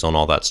fees, on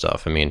all that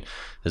stuff. I mean,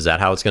 is that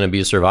how it's going to be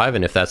to survive?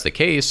 And if that's the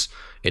case,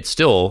 it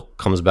still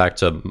comes back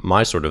to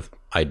my sort of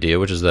idea,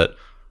 which is that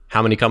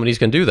how many companies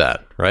can do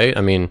that, right?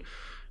 I mean,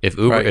 if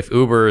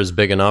Uber is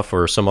big enough,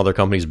 or some other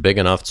company's big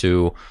enough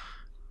to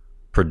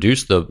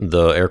produce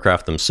the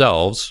aircraft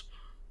themselves,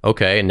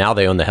 okay, now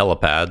they own the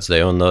helipads,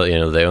 they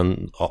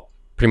own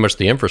pretty much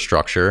the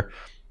infrastructure.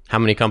 How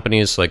many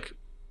companies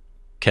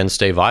can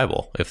stay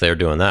viable if they're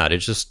doing that?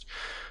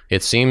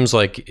 It seems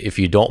like if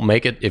you don't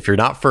make it, if you're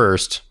not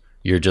first,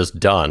 you're just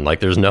done. Like,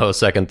 there's no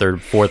second,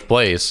 third, fourth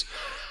place.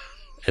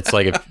 It's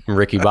like if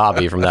Ricky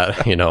Bobby from that,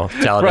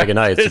 Talladega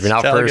Nights. If you're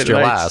not first,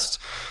 you're last.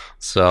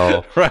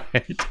 So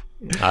right.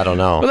 I don't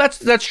know. Well,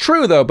 that's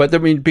true though. But I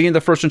mean, being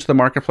the first into the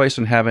marketplace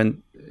and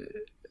having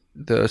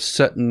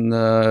setting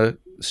the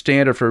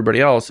standard for everybody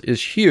else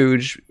is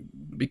huge,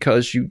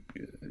 because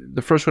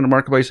the first one in the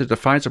marketplace that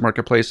defines the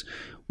marketplace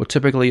will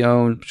typically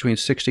own between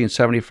 60 and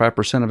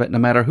 75% of it, no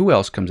matter who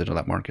else comes into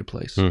that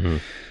marketplace. Mm-hmm.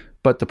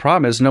 But the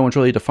problem is no one's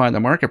really defined the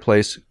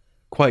marketplace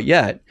quite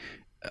yet.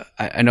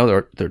 I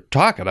know they're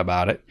talking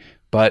about it,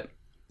 but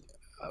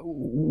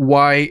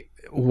why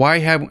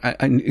have,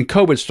 and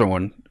COVID's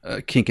throwing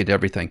a kink into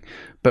everything,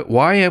 but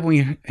why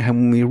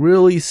haven't we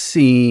really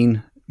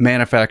seen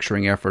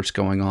manufacturing efforts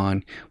going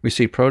on? We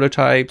see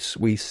prototypes,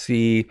 we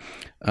see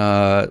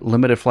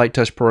limited flight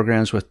test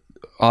programs with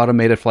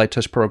automated flight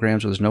test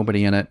programs where there's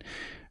nobody in it.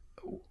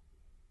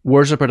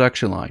 Where's the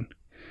production line?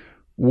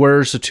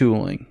 Where's the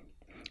tooling?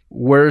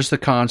 Where's the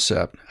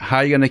concept? How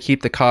are you going to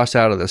keep the cost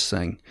out of this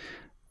thing?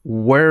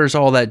 Where's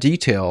all that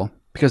detail?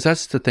 Because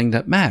that's the thing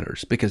that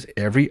matters, because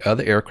every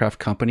other aircraft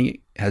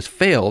company has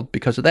failed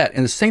because of that.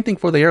 And the same thing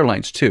for the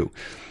airlines too.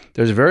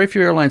 There's very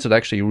few airlines that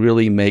actually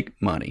really make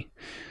money.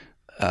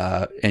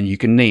 And you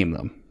can name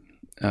them.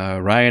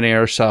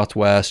 Ryanair,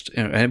 Southwest,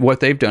 and what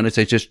they've done is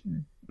they just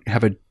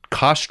have a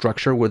cost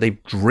structure where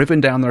they've driven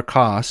down their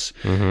costs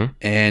mm-hmm.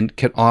 and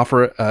can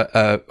offer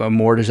a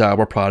more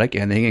desirable product,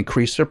 and they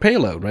increase their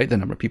payload, right? The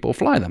number of people who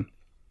fly them.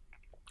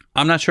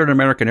 I'm not sure that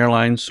American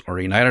Airlines or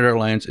United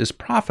Airlines is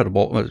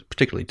profitable,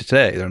 particularly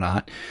today, they're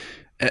not.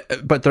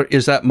 But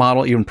is that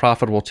model even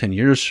profitable 10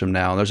 years from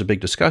now? There's a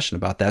big discussion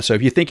about that. So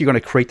if you think you're going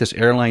to create this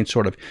airline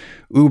sort of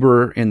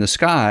Uber in the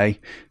sky,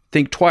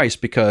 think twice,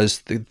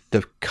 because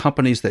the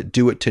companies that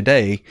do it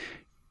today,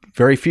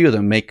 very few of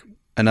them make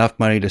enough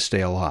money to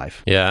stay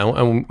alive. Yeah,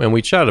 and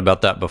we chatted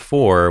about that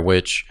before,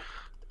 which,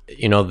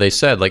 they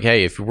said, like,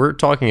 hey, if we're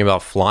talking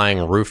about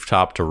flying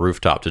rooftop to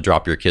rooftop to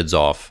drop your kids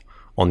off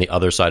on the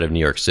other side of New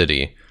York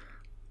City,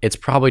 it's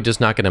probably just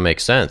not going to make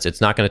sense.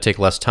 It's not going to take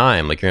less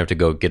time. Like, you're going to have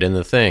to go get in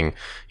the thing.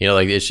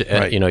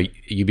 Right.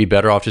 You'd be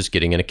better off just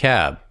getting in a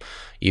cab,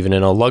 even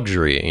in a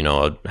luxury,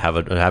 have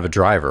a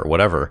driver,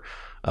 whatever.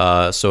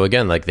 So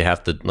again, like they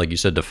have to, like you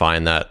said,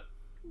 define that.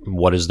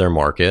 What is their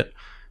market?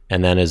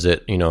 And then is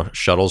it,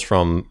 shuttles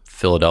from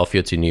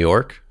Philadelphia to New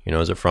York?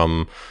 Is it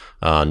from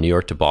New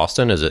York to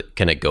Boston?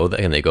 Can they go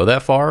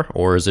that far?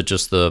 Or is it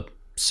just the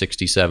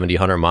 60, 70,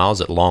 100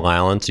 miles at Long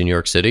Island to New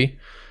York City?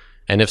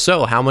 And if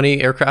so, how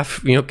many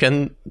aircraft,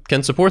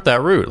 can support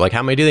that route? Like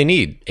how many do they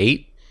need?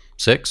 8,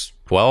 6,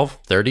 12,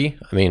 30?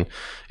 I mean,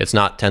 it's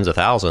not tens of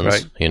thousands,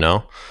 right.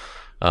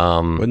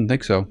 Wouldn't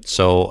think so.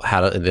 So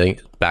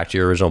back to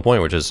your original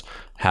point, which is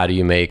how do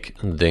you make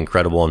the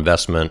incredible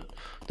investment,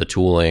 the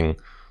tooling,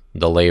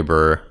 the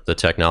labor, the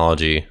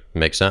technology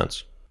make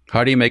sense?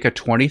 How do you make a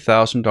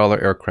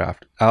 $20,000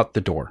 aircraft out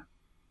the door?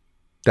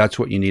 That's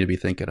what you need to be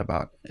thinking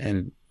about.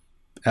 And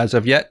as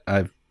of yet,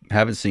 I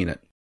haven't seen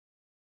it.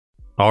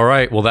 All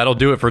right. Well, that'll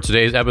do it for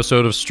today's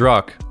episode of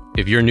Struck.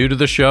 If you're new to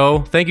the show,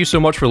 thank you so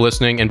much for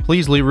listening, and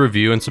please leave a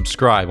review and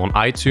subscribe on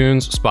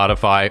iTunes,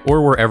 Spotify,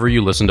 or wherever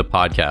you listen to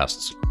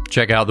podcasts.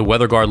 Check out the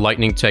WeatherGuard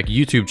Lightning Tech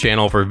YouTube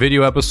channel for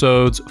video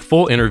episodes,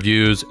 full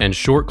interviews, and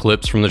short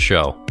clips from the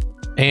show.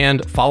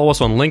 And follow us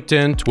on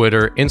LinkedIn,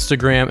 Twitter,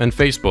 Instagram, and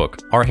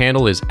Facebook. Our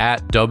handle is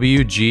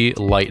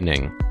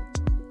 @WGLightning.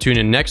 Tune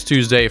in next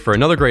Tuesday for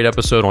another great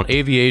episode on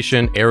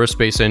aviation,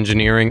 aerospace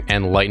engineering,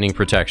 and lightning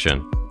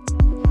protection.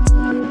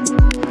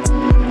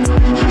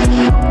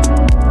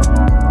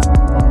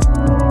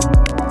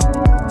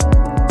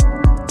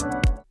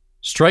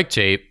 Strike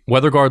Tape,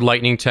 WeatherGuard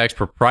Lightning Tech's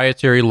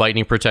proprietary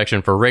lightning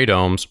protection for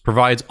radomes,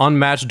 provides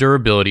unmatched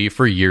durability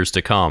for years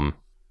to come.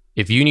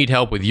 If you need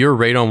help with your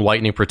radome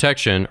lightning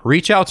protection,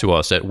 reach out to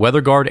us at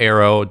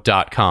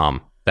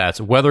weatherguardaero.com. That's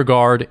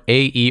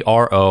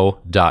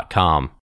weatherguardaero.com.